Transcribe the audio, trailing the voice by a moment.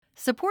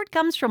Support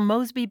comes from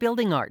Mosby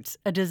Building Arts,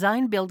 a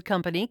design-build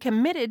company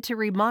committed to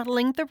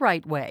remodeling the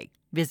right way.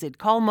 Visit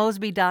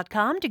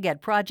callmosby.com to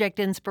get project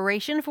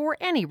inspiration for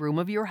any room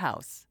of your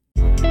house.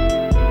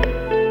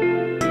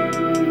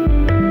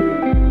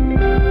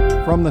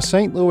 From the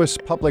St. Louis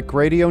Public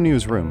Radio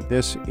Newsroom,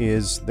 this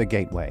is The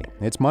Gateway.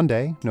 It's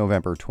Monday,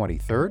 November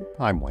 23rd.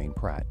 I'm Wayne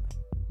Pratt.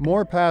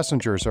 More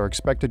passengers are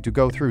expected to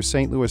go through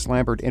St. Louis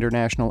Lambert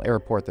International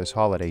Airport this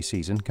holiday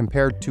season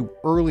compared to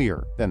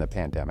earlier than the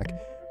pandemic.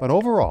 But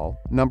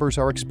overall, numbers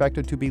are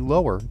expected to be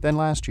lower than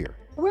last year.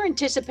 We're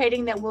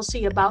anticipating that we'll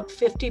see about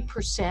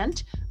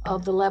 50%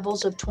 of the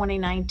levels of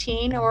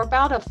 2019, or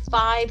about a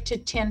 5 to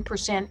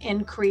 10%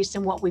 increase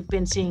in what we've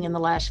been seeing in the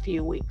last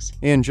few weeks.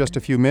 In just a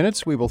few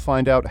minutes, we will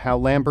find out how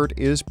Lambert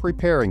is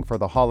preparing for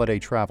the holiday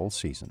travel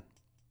season.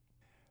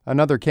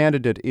 Another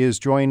candidate is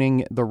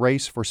joining the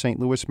race for St.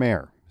 Louis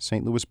mayor.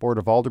 St. Louis Board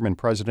of Aldermen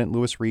President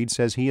Louis Reed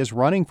says he is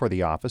running for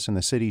the office in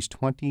the city's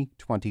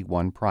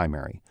 2021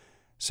 primary.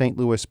 St.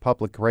 Louis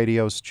Public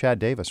Radio's Chad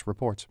Davis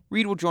reports.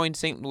 Reed will join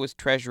St. Louis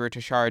Treasurer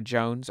Tashara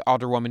Jones,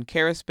 Alderwoman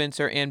Kara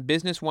Spencer, and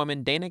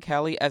businesswoman Dana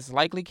Kelly as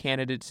likely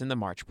candidates in the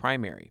March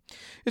primary.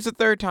 It's the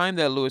third time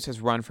that Louis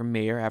has run for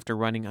mayor after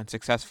running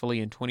unsuccessfully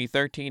in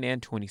 2013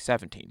 and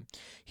 2017.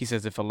 He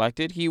says if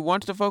elected, he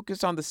wants to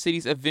focus on the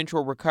city's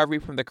eventual recovery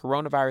from the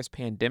coronavirus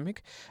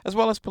pandemic, as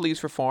well as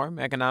police reform,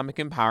 economic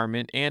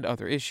empowerment, and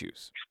other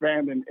issues.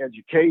 Expanding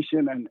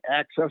education and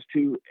access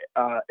to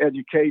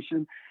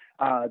education.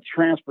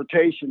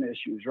 Transportation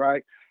issues,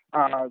 right?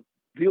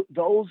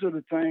 Those are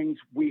the things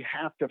we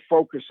have to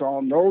focus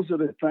on. Those are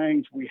the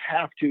things we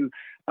have to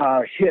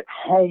hit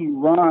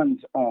home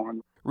runs on.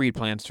 Reed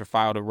plans to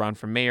file to run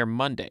for mayor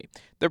Monday.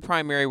 The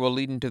primary will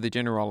lead into the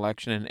general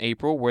election in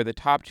April, where the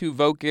top two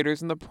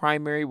vote-getters in the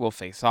primary will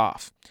face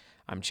off.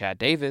 I'm Chad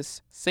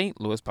Davis, St.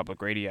 Louis Public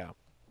Radio.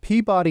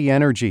 Peabody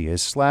Energy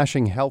is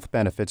slashing health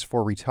benefits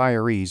for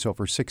retirees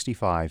over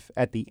 65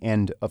 at the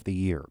end of the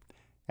year.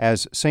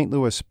 As St.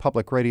 Louis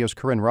Public Radio's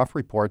Corinne Ruff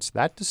reports,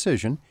 that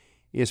decision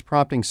is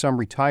prompting some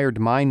retired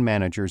mine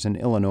managers in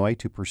Illinois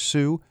to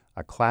pursue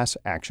a class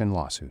action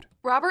lawsuit.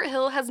 Robert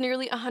Hill has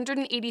nearly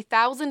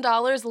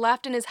 $180,000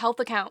 left in his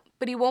health account,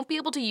 but he won't be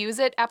able to use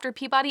it after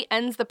Peabody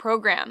ends the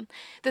program.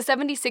 The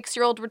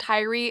 76-year-old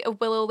retiree of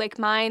Willow Lake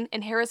Mine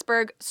in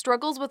Harrisburg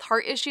struggles with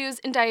heart issues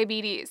and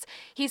diabetes.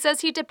 He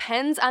says he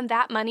depends on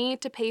that money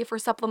to pay for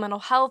supplemental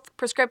health,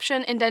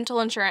 prescription, and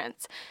dental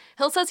insurance.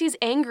 Hill says he's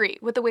angry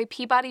with the way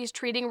Peabody is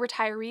treating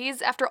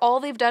retirees after all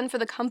they've done for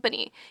the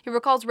company. He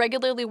recalls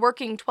regularly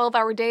working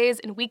 12-hour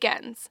days and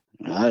weekends.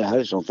 I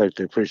just don't think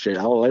they appreciate it.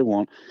 All they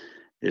want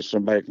is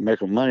somebody can make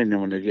them money, and then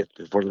when they get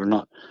to where they're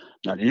not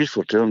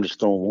useful to them, just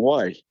throw them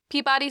away.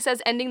 Peabody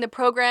says ending the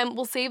program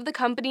will save the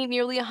company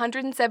nearly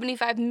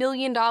 $175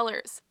 million.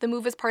 The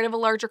move is part of a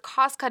larger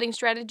cost-cutting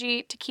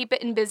strategy to keep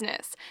it in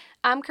business.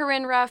 I'm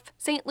Corinne Ruff,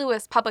 St.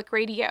 Louis Public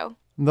Radio.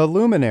 The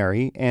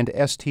Luminary and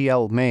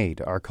STL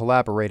Made are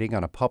collaborating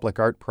on a public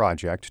art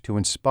project to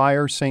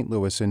inspire St.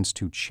 Louisans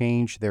to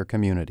change their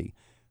community.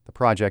 The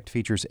project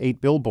features 8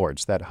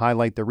 billboards that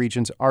highlight the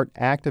region's art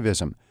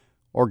activism.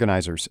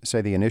 Organizers say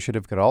the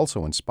initiative could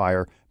also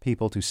inspire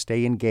people to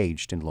stay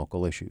engaged in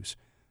local issues.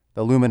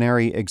 The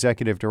Luminary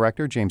Executive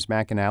Director, James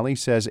McAnally,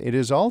 says it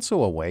is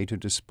also a way to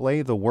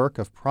display the work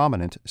of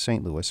prominent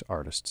St. Louis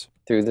artists.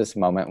 Through this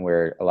moment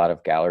where a lot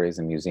of galleries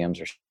and museums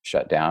are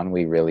shut down,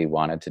 we really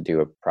wanted to do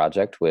a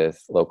project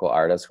with local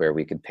artists where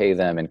we could pay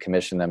them and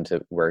commission them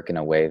to work in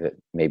a way that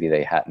maybe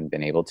they hadn't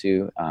been able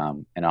to,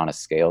 and on a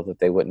scale that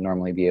they wouldn't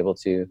normally be able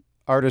to.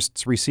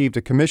 Artists received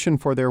a commission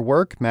for their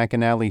work.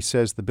 McAnally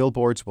says the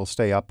billboards will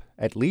stay up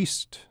at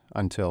least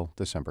until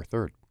December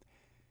 3rd.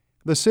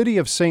 The city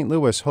of St.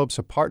 Louis hopes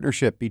a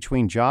partnership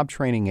between job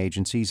training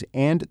agencies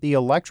and the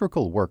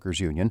Electrical Workers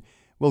Union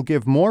will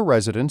give more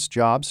residents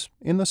jobs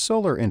in the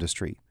solar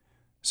industry.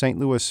 St.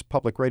 Louis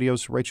Public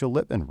Radio's Rachel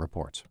Lippman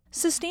reports.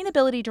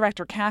 Sustainability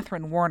Director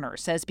Catherine Warner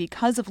says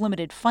because of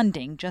limited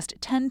funding, just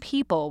 10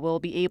 people will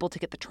be able to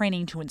get the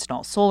training to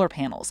install solar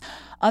panels.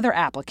 Other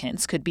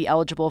applicants could be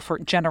eligible for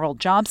general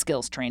job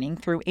skills training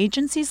through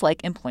agencies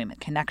like Employment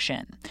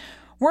Connection.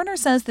 Warner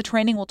says the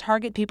training will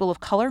target people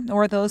of color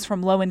or those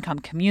from low-income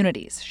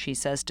communities. She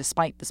says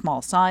despite the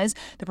small size,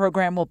 the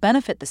program will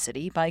benefit the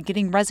city by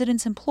getting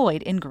residents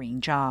employed in green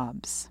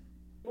jobs.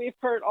 We've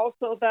heard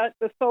also that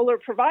the solar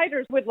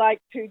providers would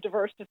like to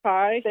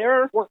diversify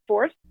their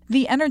workforce.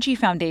 The Energy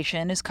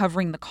Foundation is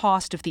covering the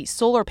cost of the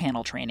solar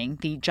panel training.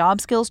 The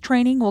job skills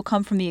training will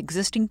come from the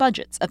existing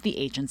budgets of the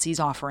agencies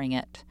offering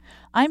it.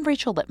 I'm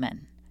Rachel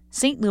Lippman,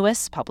 St.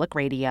 Louis Public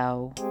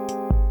Radio.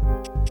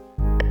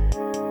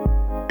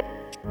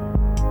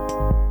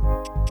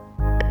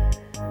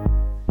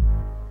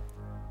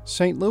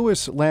 St.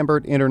 Louis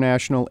Lambert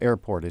International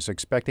Airport is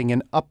expecting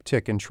an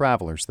uptick in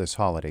travelers this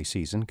holiday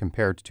season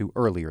compared to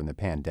earlier in the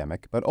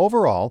pandemic, but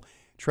overall,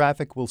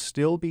 traffic will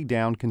still be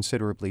down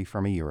considerably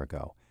from a year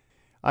ago.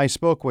 I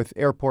spoke with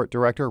Airport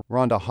Director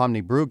Rhonda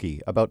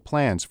Homney-Brugge about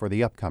plans for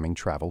the upcoming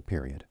travel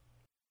period.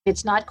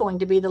 It's not going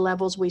to be the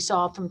levels we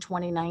saw from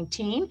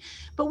 2019,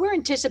 but we're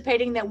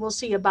anticipating that we'll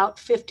see about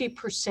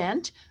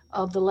 50%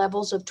 of the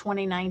levels of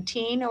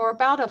 2019, or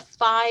about a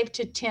 5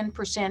 to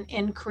 10%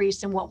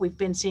 increase in what we've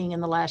been seeing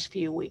in the last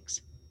few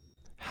weeks.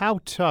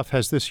 How tough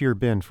has this year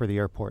been for the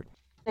airport?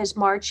 As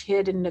March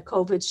hit and the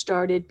COVID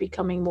started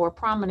becoming more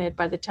prominent,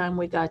 by the time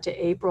we got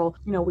to April,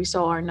 we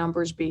saw our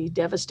numbers be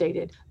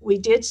devastated. We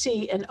did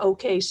see an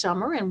okay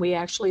summer, and we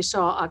actually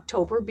saw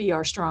October be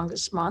our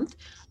strongest month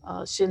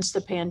since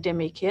the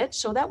pandemic hit.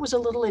 So that was a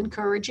little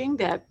encouraging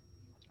that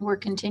we're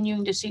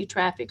continuing to see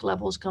traffic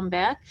levels come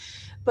back.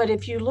 But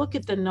if you look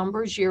at the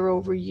numbers year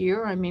over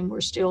year, we're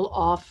still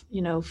off,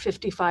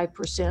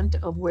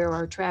 55% of where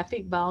our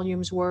traffic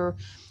volumes were.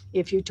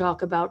 If you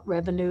talk about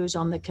revenues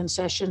on the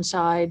concession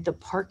side, the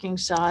parking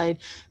side,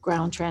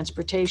 ground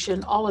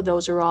transportation, all of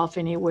those are off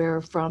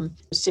anywhere from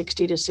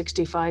 60 to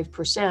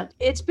 65%.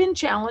 It's been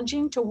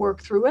challenging to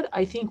work through it.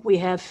 I think we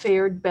have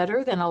fared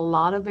better than a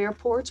lot of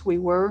airports. We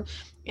were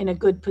in a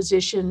good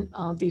position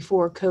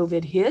before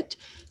COVID hit,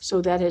 so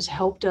that has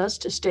helped us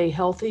to stay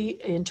healthy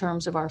in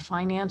terms of our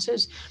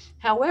finances.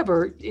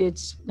 However,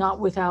 it's not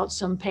without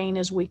some pain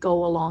as we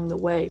go along the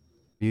way.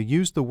 You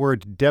used the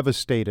word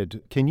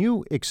devastated. Can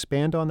you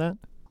expand on that?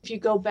 If you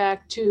go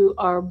back to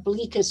our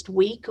bleakest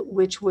week,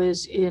 which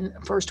was in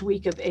first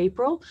week of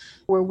April,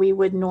 where we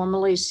would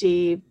normally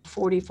see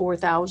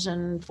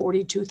 44,000,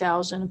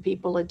 42,000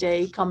 people a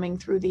day coming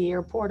through the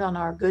airport on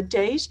our good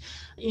days,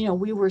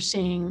 we were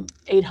seeing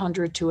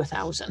 800 to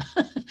 1,000.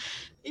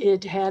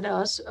 It had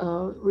us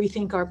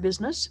rethink our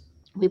business.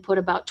 We put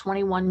about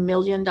 $21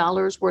 million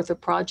worth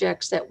of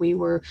projects that we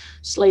were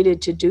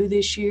slated to do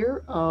this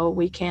year.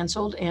 We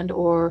canceled and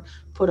or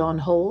put on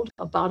hold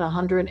about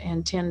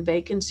 110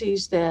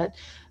 vacancies that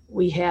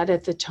we had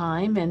at the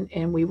time,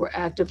 and we were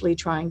actively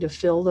trying to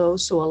fill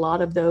those. So a lot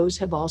of those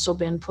have also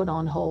been put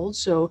on hold.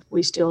 So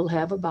we still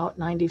have about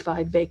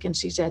 95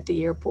 vacancies at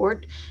the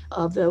airport.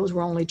 Of those,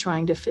 we're only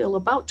trying to fill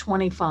about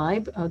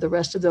 25. The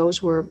rest of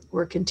those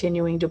we're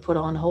continuing to put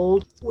on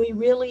hold. We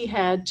really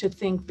had to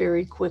think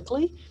very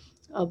quickly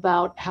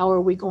about how are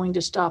we going to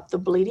stop the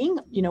bleeding.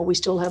 We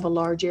still have a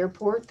large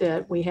airport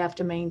that we have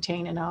to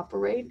maintain and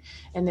operate,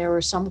 and there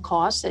are some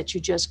costs that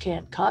you just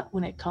can't cut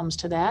when it comes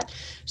to that.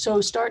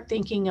 So start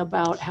thinking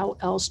about how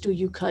else do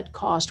you cut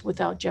cost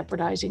without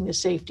jeopardizing the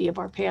safety of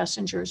our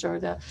passengers or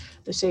the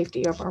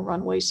safety of our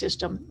runway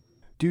system.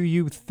 Do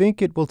you think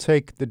it will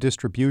take the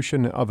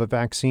distribution of a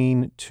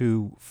vaccine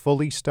to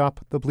fully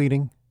stop the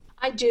bleeding?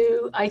 I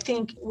do. I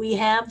think we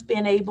have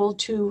been able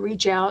to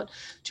reach out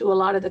to a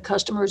lot of the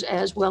customers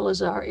as well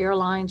as our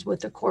airlines with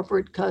the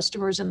corporate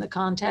customers and the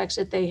contacts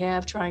that they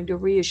have, trying to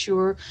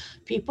reassure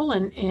people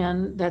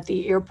and that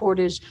the airport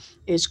is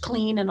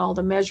clean and all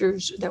the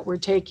measures that we're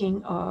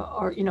taking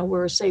are,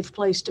 we're a safe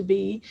place to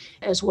be,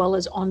 as well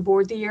as on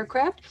board the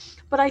aircraft.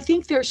 But I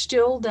think there's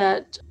still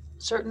that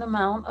certain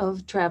amount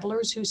of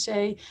travelers who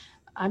say,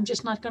 I'm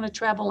just not going to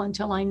travel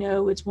until I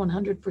know it's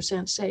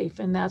 100% safe.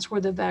 And that's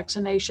where the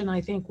vaccination, I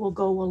think, will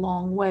go a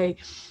long way.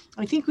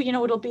 I think,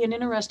 it'll be an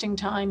interesting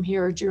time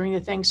here during the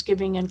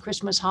Thanksgiving and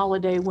Christmas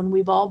holiday when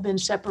we've all been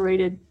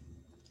separated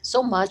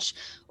so much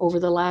over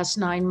the last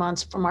 9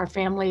 months from our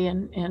family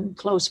and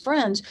close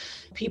friends,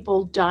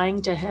 people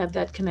dying to have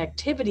that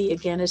connectivity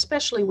again,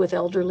 especially with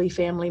elderly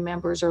family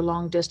members or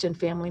long distant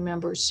family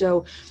members.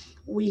 So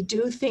we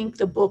do think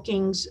the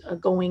bookings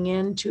going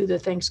into the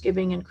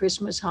Thanksgiving and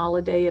Christmas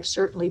holiday have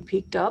certainly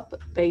peaked up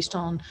based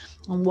on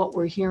what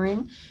we're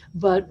hearing.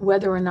 But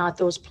whether or not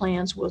those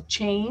plans will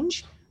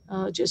change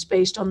just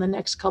based on the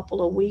next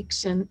couple of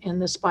weeks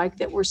and the spike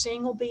that we're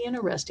seeing will be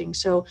interesting.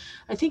 So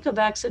I think a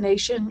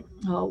vaccination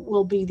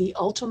will be the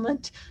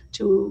ultimate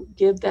to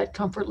give that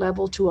comfort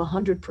level to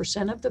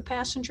 100% of the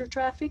passenger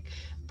traffic.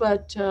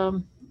 But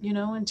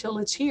until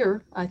it's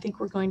here, I think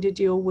we're going to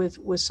deal with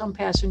some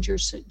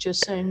passengers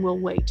just saying we'll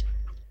wait.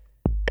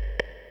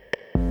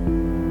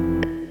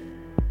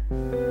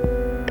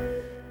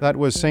 That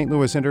was St.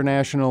 Louis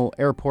International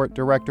Airport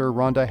Director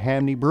Rhonda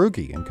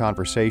Hamney-Brugge in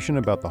conversation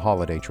about the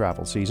holiday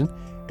travel season.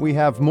 We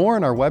have more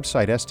on our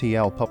website,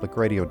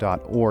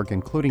 stlpublicradio.org,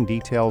 including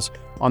details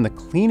on the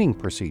cleaning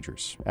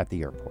procedures at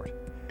the airport.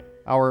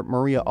 Our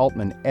Maria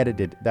Altman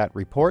edited that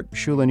report.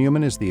 Shula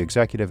Newman is the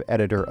executive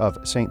editor of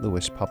St.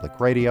 Louis Public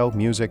Radio,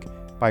 music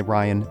by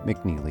Ryan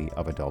McNeely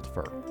of Adult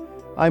Fur.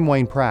 I'm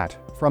Wayne Pratt.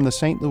 From the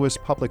St. Louis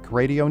Public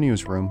Radio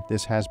Newsroom,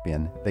 this has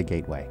been The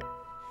Gateway.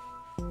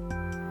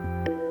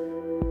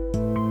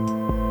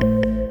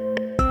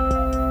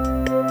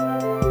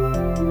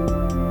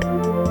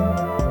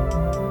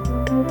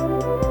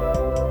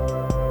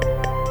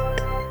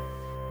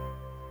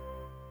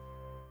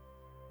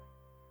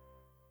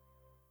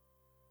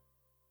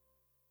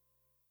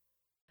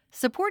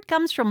 Support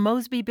comes from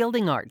Mosby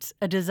Building Arts,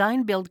 a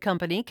design-build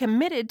company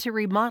committed to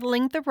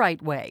remodeling the right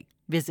way.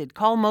 Visit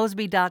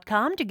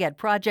callmosby.com to get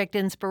project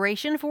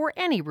inspiration for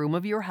any room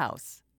of your house.